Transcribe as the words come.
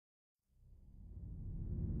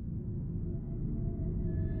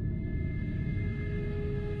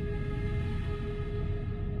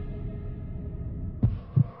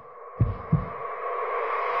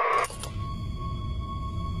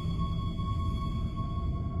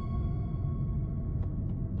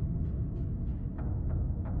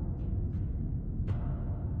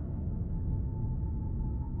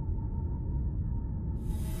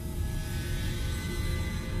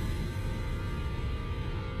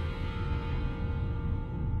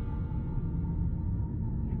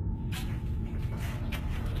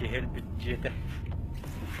البجيته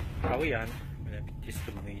قوي أنا من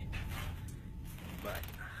بتستمني بعد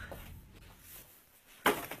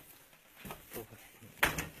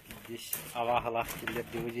ديش أواهلا اللي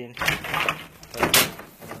بدوجين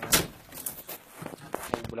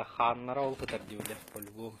وبلا خاننا راو تتردي ولا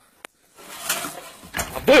قلبو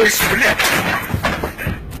أبوش بلا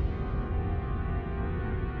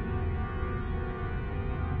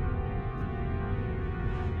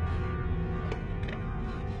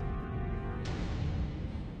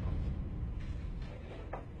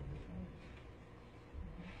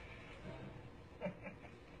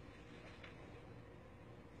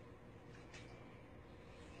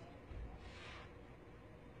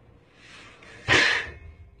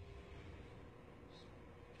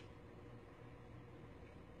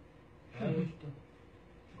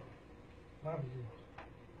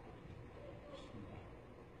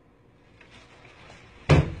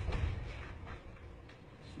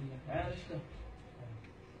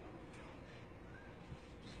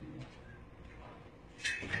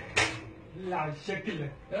لا على الشكل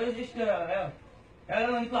ايش يا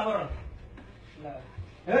يلا نطلع برا. لا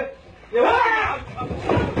يا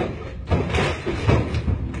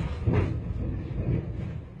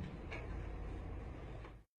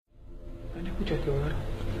Tadi aku jadi orang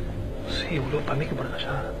sih belum pamit ke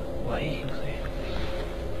berkasar. Wah ini sih.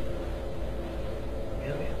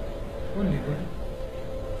 Ya ya. Boleh boleh.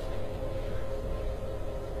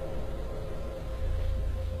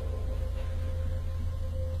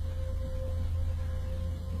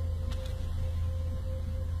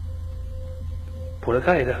 Boleh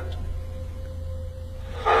kah ya?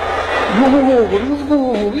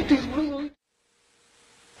 Itu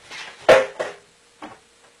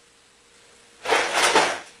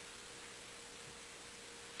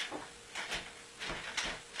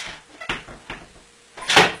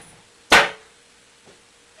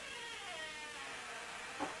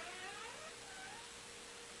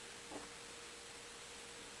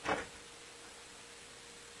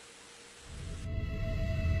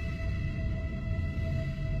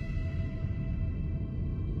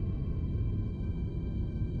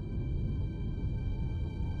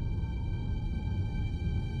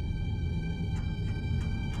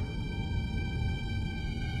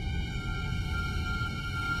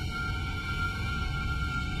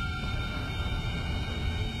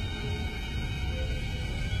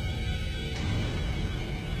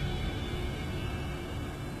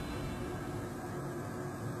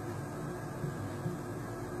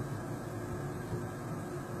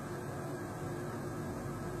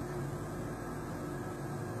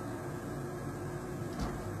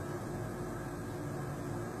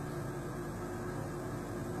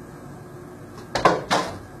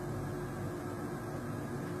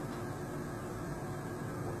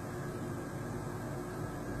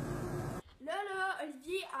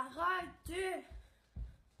Olivier, arrête!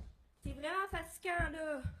 C'est vraiment fatigant,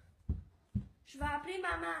 là. Je vais appeler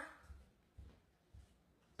maman.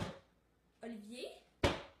 Olivier?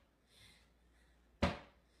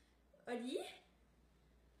 Olivier?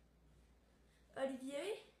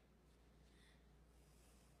 Olivier?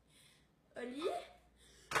 Olivier?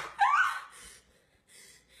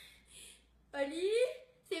 Olivier?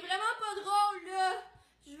 C'est vraiment pas drôle, là.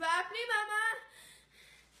 Je vais appeler maman.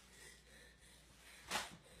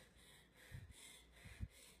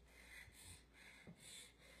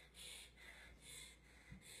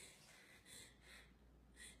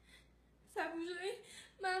 Ça a bougé.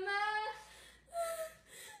 Maman!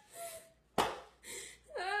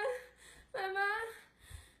 Maman!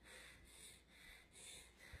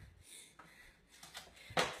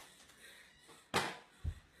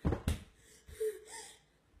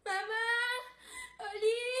 Maman!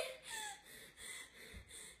 Oli!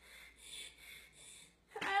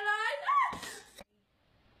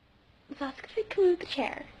 That's gonna move the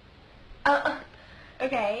chair.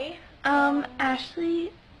 Okay.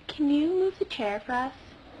 Ashley, can you move the chair for us?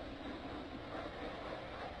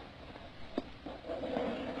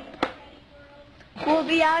 We'll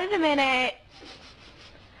be out in a minute.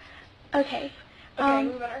 Okay. Okay,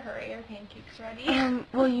 we better hurry. Our pancakes ready.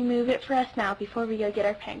 Will you move it for us now before we go get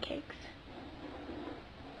our pancakes?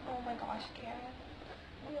 Oh my gosh, Karen.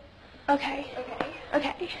 Okay. Okay.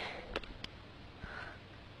 Okay.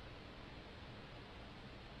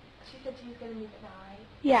 She said she was gonna move it now, right?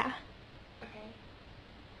 Yeah. Okay.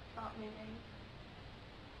 Not moving.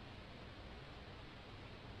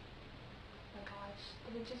 Oh my gosh.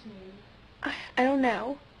 Did it just move? I don't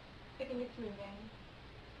know. I think it's moving.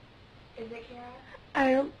 Is it, Kara?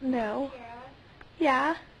 I don't know. Kara?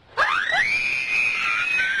 Yeah.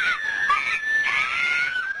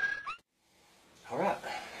 Alright,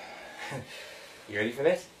 You ready for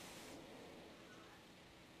this?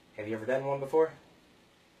 Have you ever done one before?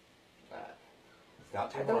 It's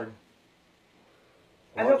not too hard.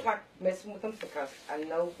 I don't like messing with them because I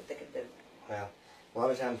know what they can do. Well, a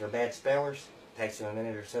lot of times they're bad spellers. It takes them a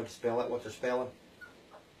minute or so to spell out what they're spelling.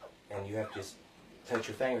 And you have to just touch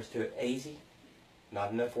your fingers to it easy.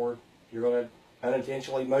 Not enough where you're going to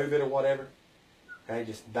unintentionally move it or whatever. Okay,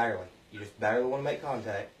 just barely. You just barely want to make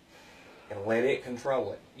contact and let it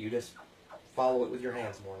control it. You just follow it with your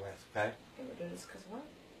hands more or less, okay? And we're doing this because what?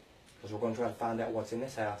 Because we're going to try to find out what's in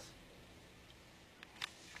this house.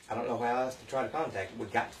 I don't know how else to try to contact it.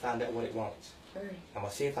 We've got to find out what it wants. Hurry. I'm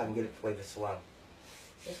going to see if I can get it to leave us alone.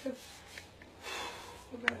 Let's go.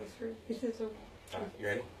 We're about to be through. Is this over? All right, you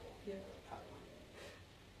ready? Yeah.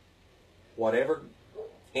 Whatever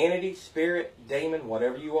entity, spirit, demon,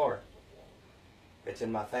 whatever you are, that's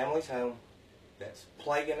in my family's home, that's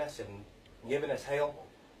plaguing us and giving us hell,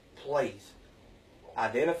 please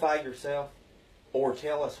identify yourself or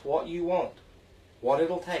tell us what you want, what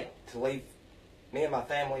it'll take to leave me and my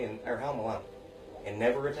family and our home alone and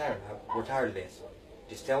never return. We're tired of this.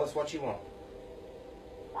 Just tell us what you want.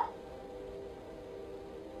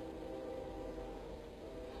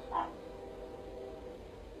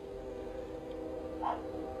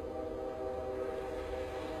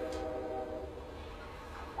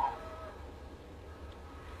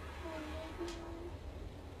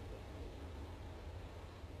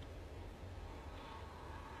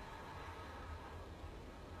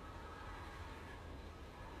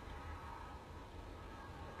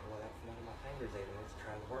 None of my fingers even. It's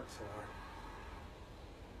trying to work so hard.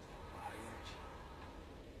 A lot of energy.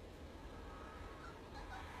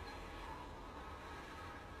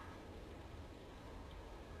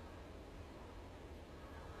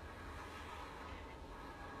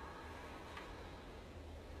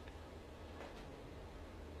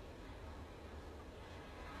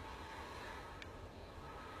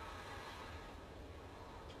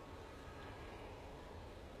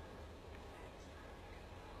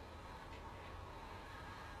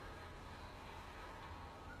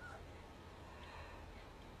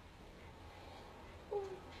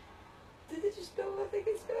 Did it just go? I think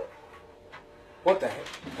it's go. What the heck?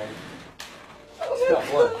 Baby? Oh, It's not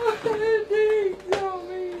blood.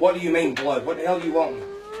 Tommy. What do you mean blood? What the hell do you want?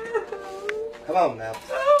 Come on now.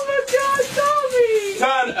 Oh my God, Tommy!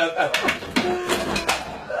 Son of a...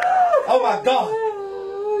 Oh my God!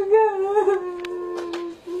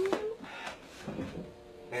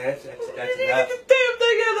 Man, that's You enough. get this damn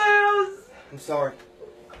thing out of the house! I'm sorry.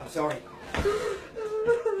 I'm sorry.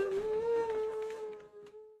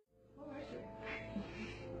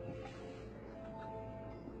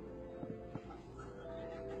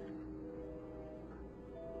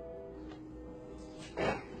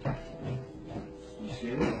 You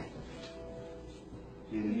scared?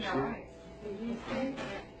 You scared?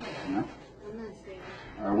 No?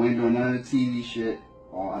 Alright, we ain't doing none of the TV shit.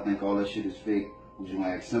 I think all that shit is fake. We just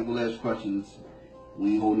gonna ask simple ass questions.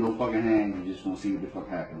 We ain't holding no fucking hand. We just gonna see what the fuck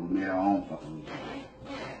happened. We made our own fucking music.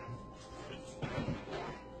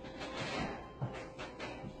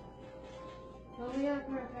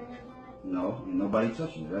 No, ain't nobody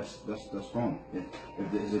touching you. That's wrong.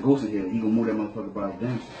 If there's a ghost in here, he gonna move that motherfucker by his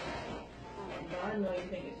damn self. I know you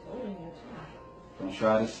think it's holding you. Don't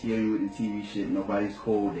try to scare me with the TV shit. Nobody's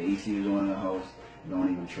cold. The AC is on in the house.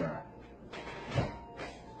 Don't even try.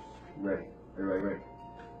 Ready. Ready.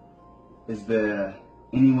 Is there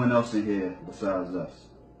anyone else in here besides us?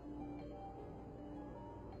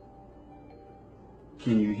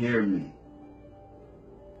 Can you hear me?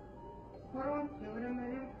 Hold on. Give it a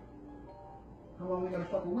minute. How long we gotta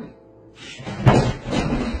fucking wait?